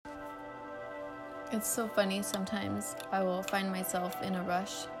It's so funny. Sometimes I will find myself in a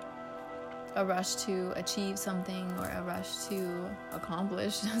rush to achieve something, or a rush to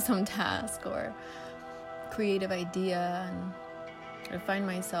accomplish some task or creative idea, and I find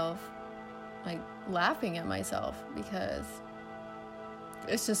myself like laughing at myself, because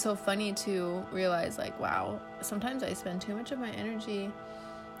it's just so funny to realize, like, wow, sometimes I spend too much of my energy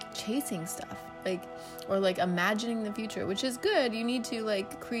chasing stuff, like, or like imagining the future, which is good. You need to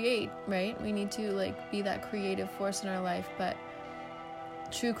like create, right? We need to like be that creative force in our life, but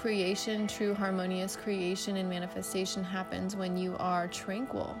true creation, true harmonious creation and manifestation happens when you are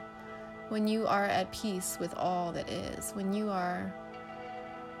tranquil, when you are at peace with all that is, when you are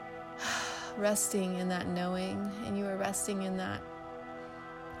resting in that knowing, and you are resting in that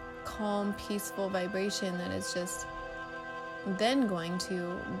calm, peaceful vibration that is just then going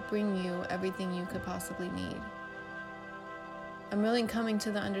to bring you everything you could possibly need. I'm really coming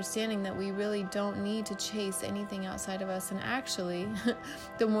to the understanding that we really don't need to chase anything outside of us. And actually,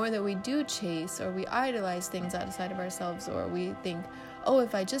 the more that we do chase, or we idolize things outside of ourselves, or we think, oh,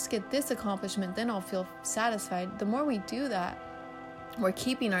 if I just get this accomplishment, then I'll feel satisfied. The more we do that, we're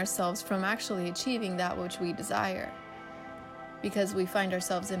keeping ourselves from actually achieving that which we desire, because we find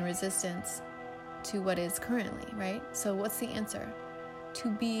ourselves in resistance to what is currently, right? So what's the answer? To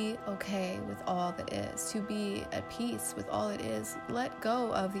be okay with all that is, to be at peace with all it is. Let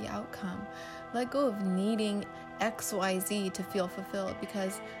go of the outcome. Let go of needing XYZ to feel fulfilled,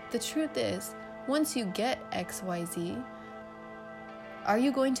 because the truth is, once you get XYZ, are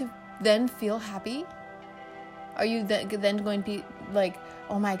you going to then feel happy? Are you then going to be like,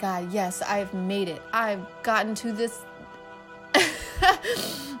 oh my God, yes, I've made it. I've gotten to this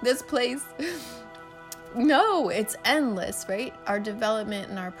this place. No, it's endless, right? Our development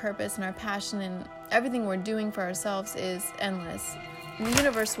and our purpose and our passion and everything we're doing for ourselves is endless. The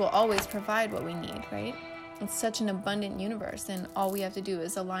universe will always provide what we need, right? It's such an abundant universe, and all we have to do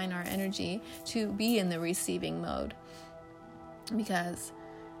is align our energy to be in the receiving mode. Because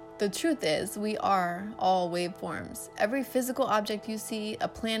the truth is, we are all waveforms. Every physical object you see,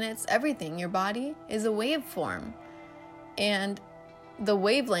 planets, everything, your body is a waveform. And the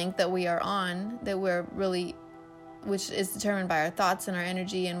wavelength that we are on, that we're really, which is determined by our thoughts and our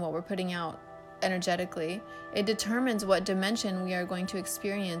energy and what we're putting out energetically, it determines what dimension we are going to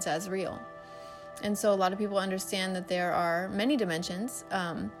experience as real. And so a lot of people understand that there are many dimensions,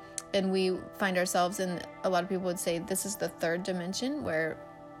 and we find ourselves in, a lot of people would say this is the third dimension where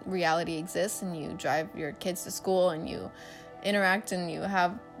reality exists, and you drive your kids to school and you interact and you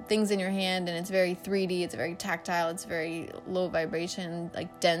have things in your hand, and it's very 3D, it's very tactile, it's very low vibration,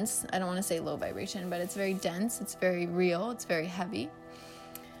 like dense. I don't want to say low vibration, but it's very dense, it's very real, it's very heavy.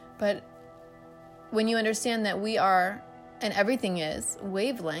 But when you understand that we are, and everything is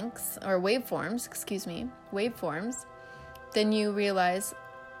wavelengths, or waveforms, then you realize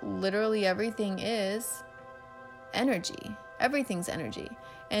literally everything is energy. Everything's energy.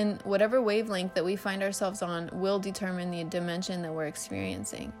 And whatever wavelength that we find ourselves on will determine the dimension that we're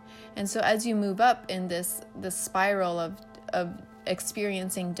experiencing. And so as you move up in this spiral of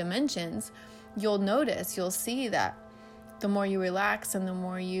experiencing dimensions, you'll see that the more you relax and the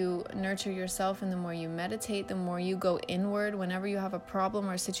more you nurture yourself and the more you meditate, the more you go inward whenever you have a problem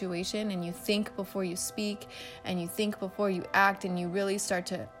or a situation, and you think before you speak and you think before you act, and you really start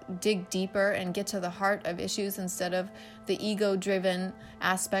to dig deeper and get to the heart of issues instead of the ego-driven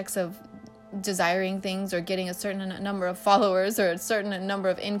aspects of desiring things or getting a certain number of followers or a certain number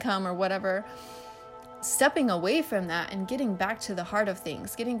of income or whatever. Stepping away from that and getting back to the heart of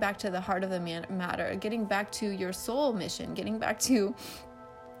things, getting back to the heart of the matter, getting back to your soul mission, getting back to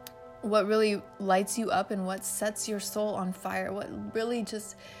what really lights you up and what sets your soul on fire, what really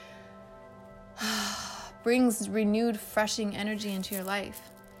just brings renewed, freshing energy into your life.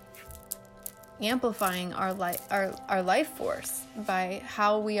 Amplifying our life force by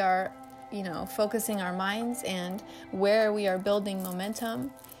how we are, focusing our minds and where we are building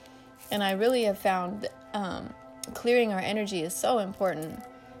momentum. And I really have found clearing our energy is so important.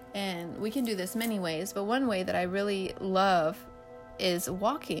 And we can do this many ways, but one way that I really love is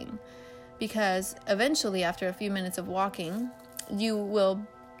walking. Because eventually, after a few minutes of walking, you will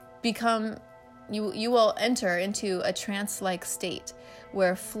enter into a trance-like state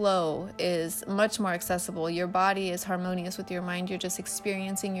where flow is much more accessible. Your body is harmonious with your mind. You're just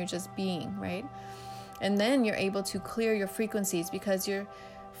experiencing, you're just being, right? And then you're able to clear your frequencies because you're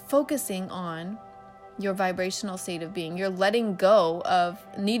focusing on your vibrational state of being. You're letting go of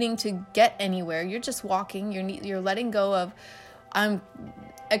needing to get anywhere. You're just walking. You're letting go of, I'm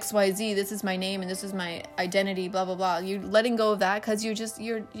XYZ, this is my name and this is my identity, blah, blah, blah. You're letting go of that because you're just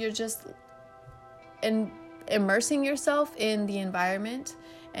immersing yourself in the environment,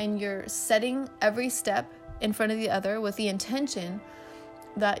 and you're setting every step in front of the other with the intention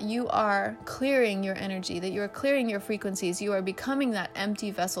that you are clearing your energy, that you are clearing your frequencies, you are becoming that empty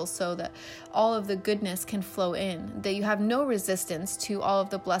vessel so that all of the goodness can flow in, that you have no resistance to all of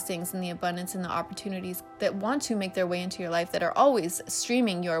the blessings and the abundance and the opportunities that want to make their way into your life, that are always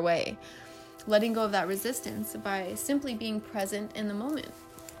streaming your way. Letting go of that resistance by simply being present in the moment.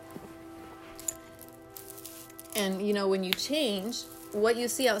 And, when you change, what you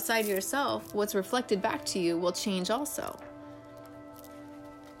see outside yourself, what's reflected back to you will change also.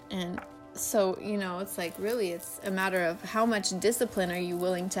 And so, it's like, really, it's a matter of how much discipline are you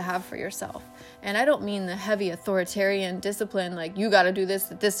willing to have for yourself. And I don't mean the heavy authoritarian discipline, like you got to do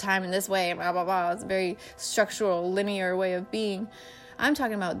this at this time in this way, blah, blah, blah. It's a very structural, linear way of being. I'm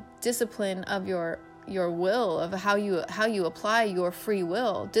talking about discipline of your will, of how you apply your free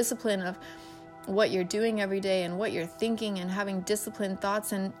will, discipline of what you're doing every day and what you're thinking, and having disciplined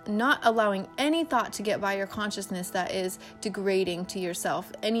thoughts, and not allowing any thought to get by your consciousness that is degrading to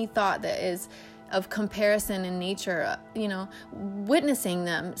yourself, any thought that is of comparison in nature, witnessing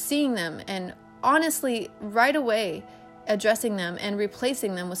them, seeing them, and honestly right away addressing them and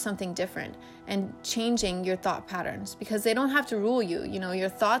replacing them with something different, and changing your thought patterns, because they don't have to rule you. Your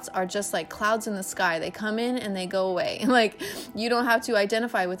thoughts are just like clouds in the sky. They come in and they go away. Like, you don't have to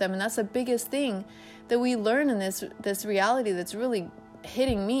identify with them. And that's the biggest thing that we learn in this reality that's really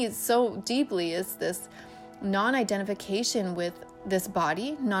hitting me so deeply, is this non-identification with this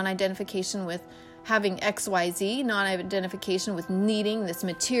body, non-identification with having XYZ, non-identification with needing this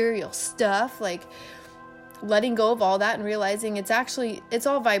material stuff, like letting go of all that and realizing it's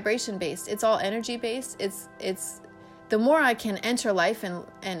all vibration based. It's all energy based. It's the more I can enter life and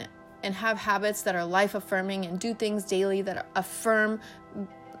have habits that are life affirming, and do things daily that affirm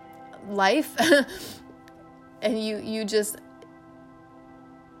life. And you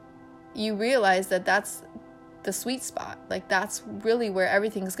realize that that's the sweet spot. Like, that's really where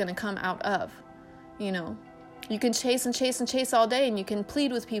everything's going to come out of, You can chase and chase and chase all day, and you can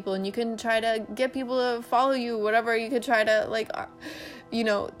plead with people, and you can try to get people to follow you, whatever you could try to,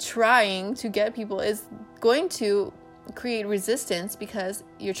 trying to get people is going to create resistance, because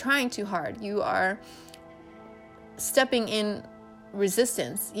you're trying too hard. You are stepping in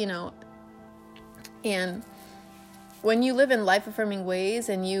resistance, and when you live in life-affirming ways,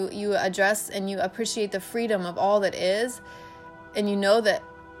 and you address and you appreciate the freedom of all that is, and you know that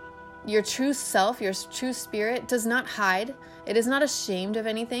your true self, your true spirit does not hide. It is not ashamed of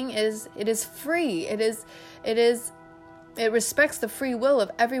anything. It is free. It respects the free will of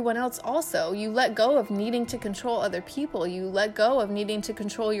everyone else also. You let go of needing to control other people. You let go of needing to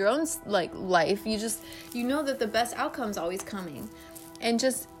control your own life. You know that the best outcome's always coming. And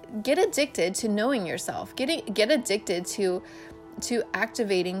just get addicted to knowing yourself. Get addicted to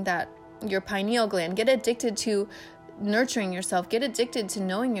activating your pineal gland. Get addicted to nurturing yourself. Get addicted to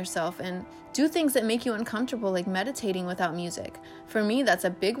knowing yourself, and do things that make you uncomfortable, like meditating without music. For me, that's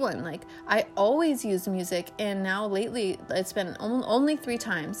a big one. Like, I always use music, and now lately it's been only 3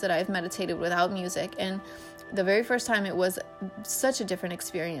 times that I've meditated without music, and the very first time it was such a different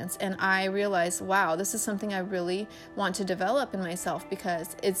experience, and I realized, wow, this is something I really want to develop in myself,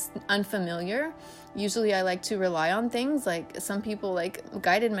 because it's unfamiliar. Usually I like to rely on things, like some people like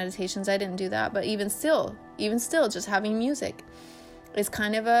guided meditations. I didn't do that, but even still, just having music is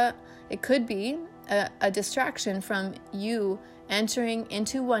it could be a distraction from you entering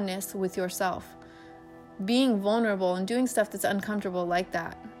into oneness with yourself, being vulnerable and doing stuff that's uncomfortable like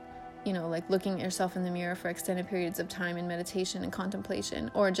that. Like looking at yourself in the mirror for extended periods of time in meditation and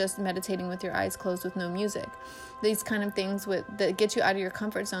contemplation, or just meditating with your eyes closed with no music. These kind of things that get you out of your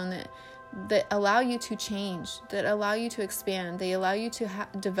comfort zone, that allow you to change, that allow you to expand. They allow you to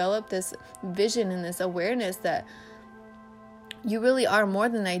develop this vision and this awareness that you really are more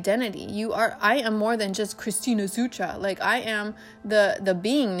than identity. I am more than just Christina Sutra. Like, I am the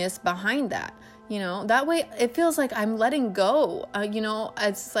beingness behind that. That way it feels like I'm letting go.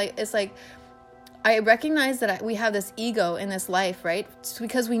 It's like I recognize that we have this ego in this life, right? It's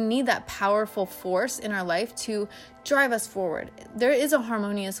because we need that powerful force in our life to drive us forward. There is a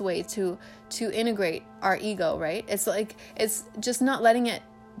harmonious way to integrate our ego, right? It's just not letting it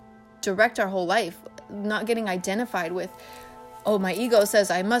direct our whole life, not getting identified with, oh, my ego says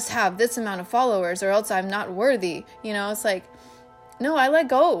I must have this amount of followers or else I'm not worthy. It's like, no, I let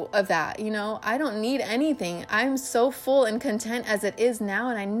go of that. I don't need anything. I'm so full and content as it is now.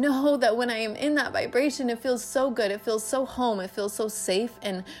 And I know that when I am in that vibration, it feels so good. It feels so home. It feels so safe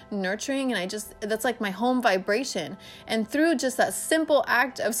and nurturing. And that's like my home vibration. And through just that simple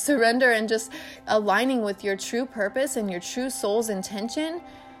act of surrender and just aligning with your true purpose and your true soul's intention,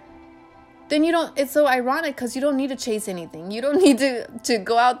 then it's so ironic because you don't need to chase anything. You don't need to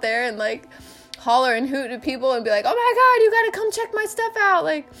go out there and like holler and hoot at people and be like, oh my God, you got to come check my stuff out.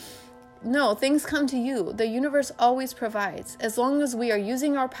 Like, no, things come to you. The universe always provides. As long as we are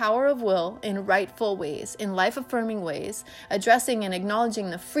using our power of will in rightful ways, in life-affirming ways, addressing and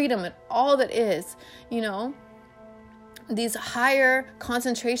acknowledging the freedom and all that is, these higher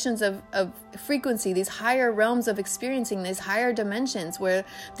concentrations of frequency, these higher realms of experiencing, these higher dimensions where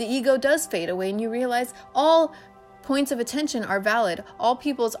the ego does fade away and you realize all points of attention are valid. All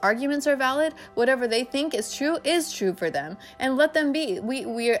people's arguments are valid. Whatever they think is true for them, and let them be.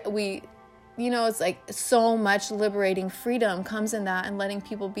 We it's like so much liberating freedom comes in that, and letting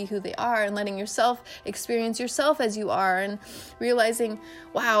people be who they are, and letting yourself experience yourself as you are, and realizing,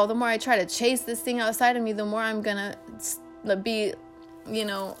 wow, the more I try to chase this thing outside of me, the more I'm gonna be,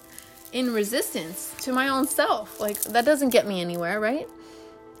 in resistance to my own self. Like, that doesn't get me anywhere, right?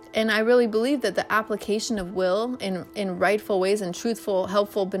 And I really believe that the application of will in rightful ways and truthful,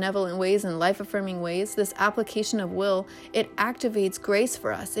 helpful, benevolent ways and life-affirming ways, this application of will, it activates grace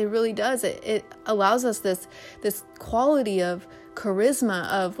for us. It really does. It allows us this quality of charisma,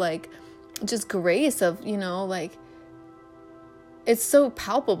 of like just grace, of, like it's so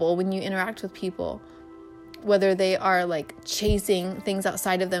palpable when you interact with people, whether they are like chasing things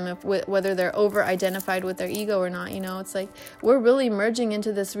outside of them, whether they're over-identified with their ego or not. It's like we're really merging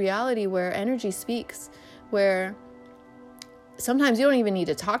into this reality where energy speaks, where sometimes you don't even need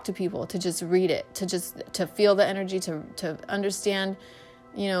to talk to people to just read it, to feel the energy, to understand,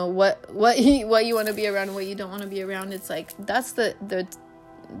 what you want to be around and what you don't want to be around. It's like that's the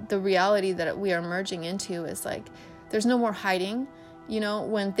reality that we are merging into. Is like there's no more hiding.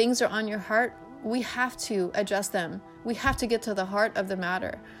 When things are on your heart, we have to address them. We have to get to the heart of the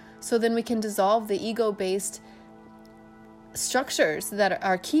matter. So then we can dissolve the ego-based structures that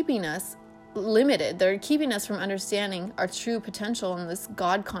are keeping us limited. They're keeping us from understanding our true potential and this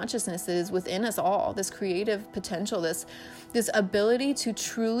God consciousness that is within us all, this creative potential, this ability to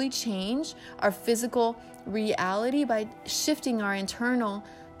truly change our physical reality by shifting our internal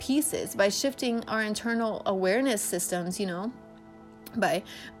pieces, by shifting our internal awareness systems, by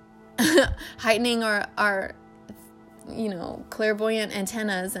heightening our clairvoyant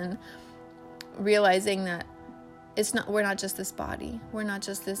antennas and realizing that we're not just this body, we're not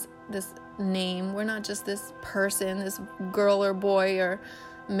just this name, we're not just this person, this girl or boy or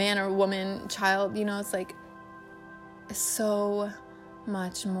man or woman, child. It's like so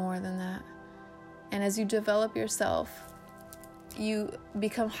much more than that. And as you develop yourself, you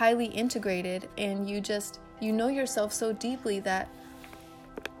become highly integrated, and you know yourself so deeply that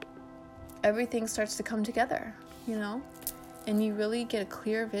everything starts to come together, and you really get a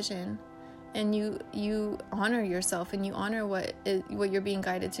clear vision, and you honor yourself, and you honor what you're being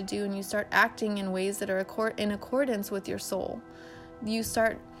guided to do, and you start acting in ways that are in accordance with your soul. You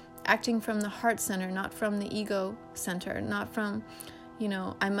start acting from the heart center, not from the ego center, not from,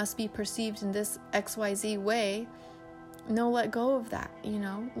 I must be perceived in this XYZ way. No, let go of that,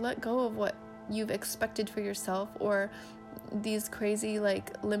 let go of what you've expected for yourself, or these crazy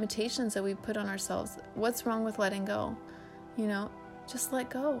limitations that we put on ourselves. What's wrong with letting go? Just let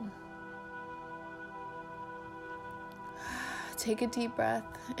go. Take a deep breath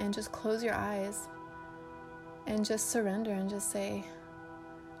and just close your eyes and just surrender and just say,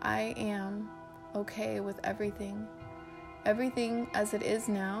 I am okay with everything. Everything as it is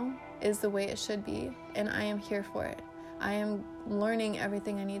now is the way it should be, and I am here for it. I am learning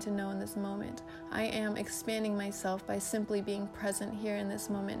everything I need to know in this moment. I am expanding myself by simply being present here in this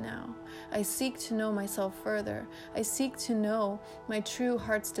moment now. I seek to know myself further. I seek to know my true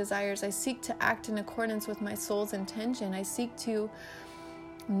heart's desires. I seek to act in accordance with my soul's intention. I seek to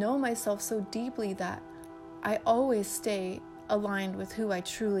know myself so deeply that I always stay aligned with who I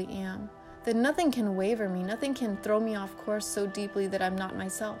truly am. That nothing can waver me, nothing can throw me off course so deeply that I'm not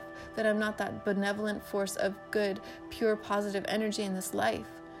myself, that I'm not that benevolent force of good, pure, positive energy in this life.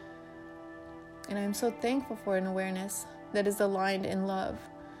 And I'm so thankful for an awareness that is aligned in love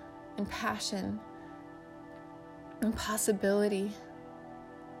and passion and possibility.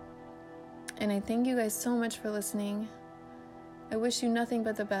 And I thank you guys so much for listening. I wish you nothing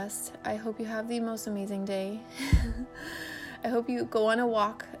but the best. I hope you have the most amazing day. I hope you go on a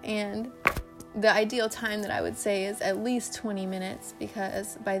walk and the ideal time that I would say is at least 20 minutes,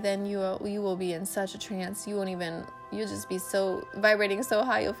 because by then you will be in such a trance. You'll just be so vibrating so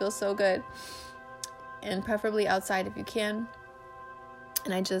high. You'll feel so good, and preferably outside if you can.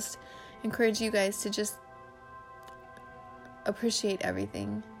 And I just encourage you guys to just appreciate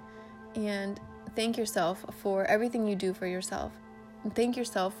everything and thank yourself for everything you do for yourself. And thank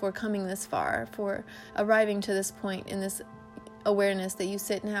yourself for coming this far, for arriving to this point in this awareness that you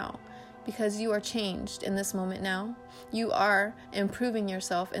sit now. Because you are changed in this moment now. You are improving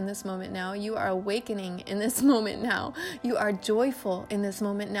yourself in this moment now. You are awakening in this moment now. You are joyful in this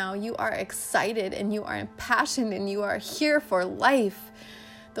moment now. You are excited and you are impassioned and you are here for life.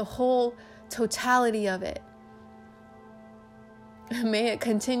 The whole totality of it. May it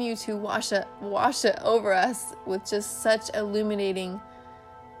continue to wash it over us with just such illuminating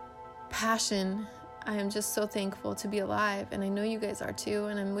passion. I am just so thankful to be alive, and I know you guys are too,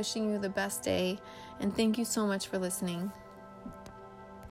 and I'm wishing you the best day, and thank you so much for listening.